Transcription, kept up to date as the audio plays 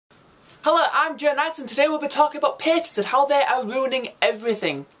I'm Jen Knights and today we'll be talking about patents and how they are ruining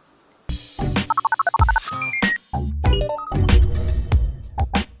everything.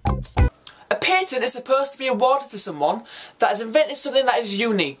 A patent is supposed to be awarded to someone that has invented something that is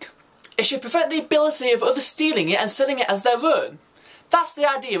unique. It should prevent the ability of others stealing it and selling it as their own. That's the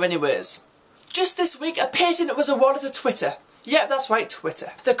idea anyways. Just this week a patent was awarded to Twitter. Yep, that's right,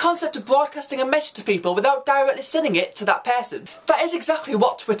 Twitter. The concept of broadcasting a message to people without directly sending it to that person. That is exactly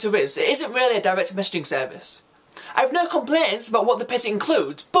what Twitter is. It isn't really a direct messaging service. I have no complaints about what the patent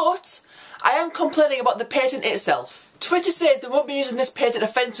includes, but I am complaining about the patent itself. Twitter says they won't be using this patent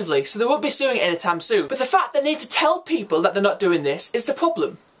offensively, so they won't be suing it anytime soon. But the fact they need to tell people that they're not doing this is the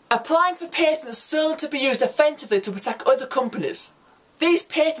problem. Applying for patents solely to be used offensively to attack other companies. These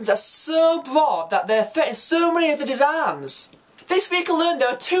patents are so broad that they threaten so many other designs. This week alone there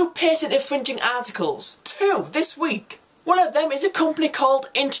are 2 patent infringing articles. 2 this week. One of them is a company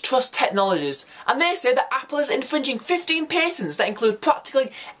called Intertrust Technologies, and they say that Apple is infringing 15 patents that include practically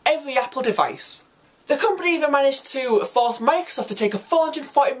every Apple device. The company even managed to force Microsoft to take a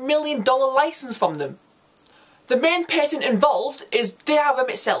 $440 million license from them. The main patent involved is DRM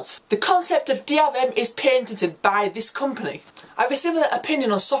itself. The concept of DRM is patented by this company. I have a similar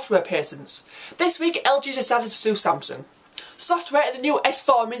opinion on software patents. This week LG decided to sue Samsung. Software in the new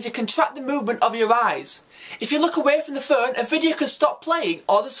S4 means you can track the movement of your eyes. If you look away from the phone, a video can stop playing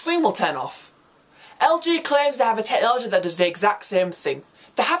or the screen will turn off. LG claims they have a technology that does the exact same thing.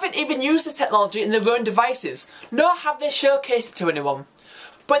 They haven't even used the technology in their own devices, nor have they showcased it to anyone.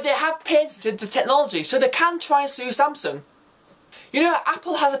 But they have patented the technology, so they can try and sue Samsung. You know,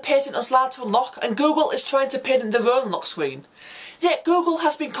 Apple has a patent on slide to unlock, and Google is trying to patent their own lock screen. Yet Google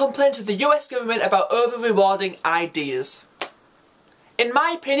has been complaining to the US government about over-rewarding ideas. In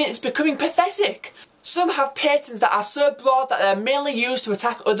my opinion, it's becoming pathetic. Some have patents that are so broad that they're mainly used to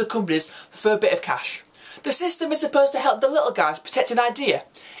attack other companies for a bit of cash. The system is supposed to help the little guys protect an idea.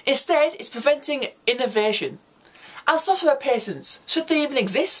 Instead, it's preventing innovation. And software patents, should they even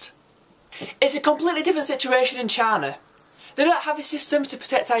exist? It's a completely different situation in China. They don't have a system to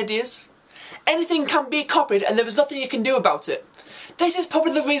protect ideas. Anything can be copied and there is nothing you can do about it. This is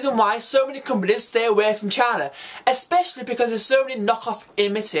probably the reason why so many companies stay away from China, especially because there's so many knockoff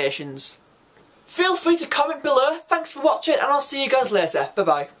imitations. Feel free to comment below, thanks for watching and I'll see you guys later,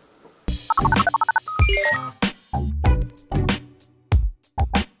 bye bye.